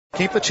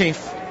Keep the Chief.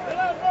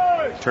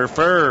 Turf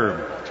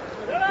Ferrer.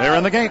 They're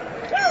in the gate.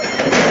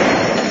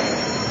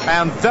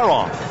 And they're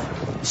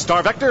off.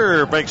 Star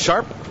Vector breaks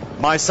sharp.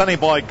 My Sonny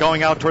Boy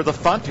going out toward the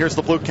front. Here's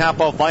the blue cap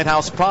of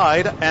Lighthouse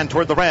Pride, and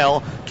toward the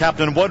rail,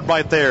 Captain Wood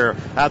right there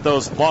at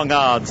those long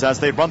odds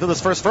as they run through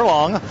this first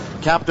furlong.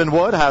 Captain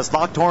Wood has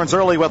locked horns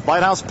early with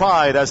Lighthouse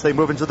Pride as they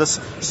move into this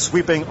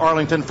sweeping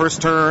Arlington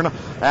first turn.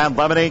 And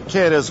Lemonade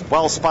Kid is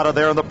well spotted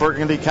there in the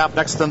burgundy cap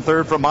next and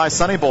third from My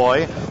Sonny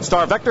Boy.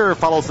 Star Vector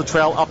follows the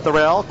trail up the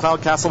rail.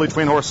 Cloud Castle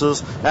between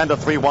horses and a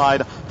 3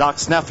 wide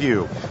Doc's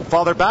Nephew.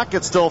 Farther back,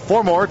 it's still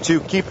 4 more to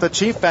Keep the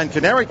Chief and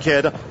Canary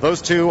Kid.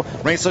 Those two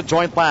race a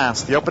joint last.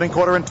 The opening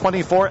quarter in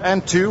 24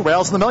 and 2.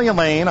 Rails in the million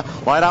lane.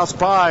 Lighthouse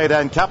Pride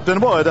and Captain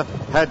Wood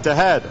head to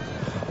head.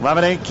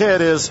 Lemonade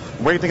Kid is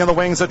waiting in the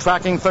wings,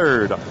 tracking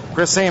third.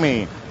 Chris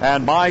Emigh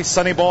and My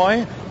Sonny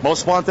Boy,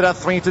 most wanted at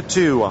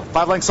 3-2.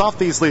 5 lengths off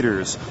these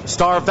leaders.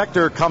 Star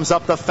Vector comes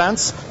up the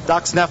fence.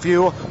 Doc's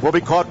Nephew will be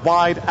caught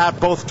wide at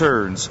both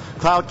turns.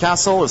 Cloud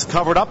Castle is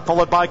covered up,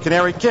 followed by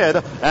Canary Kid,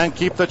 and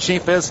Keep the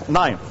Chief is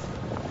ninth.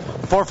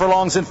 4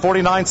 furlongs in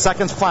 49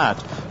 seconds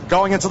flat.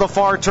 Going into the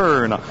far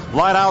turn,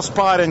 Lighthouse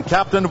Pride and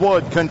Captain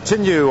Wood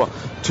continue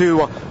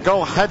to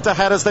go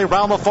head-to-head as they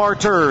round the far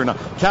turn.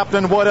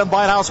 Captain Wood and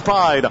Lighthouse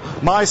Pride.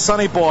 My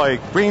Sonny Boy,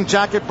 green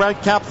jacket,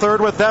 red cap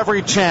third with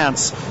every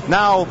chance.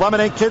 Now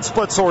Lemonade Kid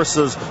splits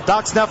horses.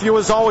 Doc's Nephew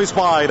is always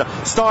wide.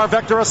 Star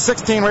Vector, a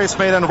 16 race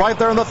maiden, right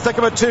there in the thick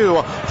of it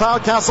too.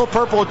 Cloud Castle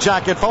purple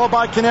jacket, followed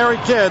by Canary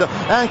Kid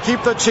and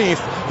Keep the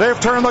Chief. They've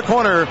turned the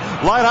corner.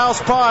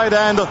 Lighthouse Pride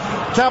and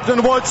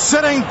Captain Wood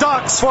sitting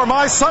ducks for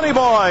My Sonny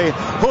Boy,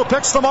 who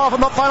picks them off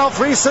in the final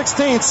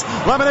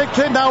 3/16. Lemonade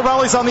Kid now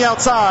rallies on the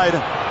outside.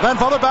 Then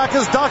further back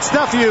is Doc's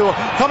Nephew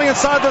coming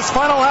inside this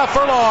final half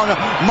furlong.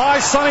 My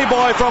Sonny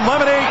Boy from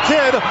Lemonade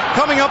Kid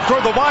coming up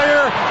toward the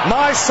wire.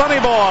 My Sonny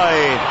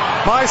Boy.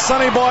 My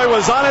Sonny Boy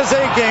was on his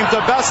A game to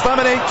best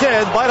Lemonade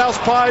Kid. Lighthouse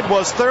Pride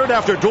was third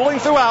after dueling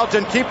throughout,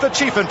 and Keep the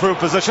Chief in improved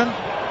position.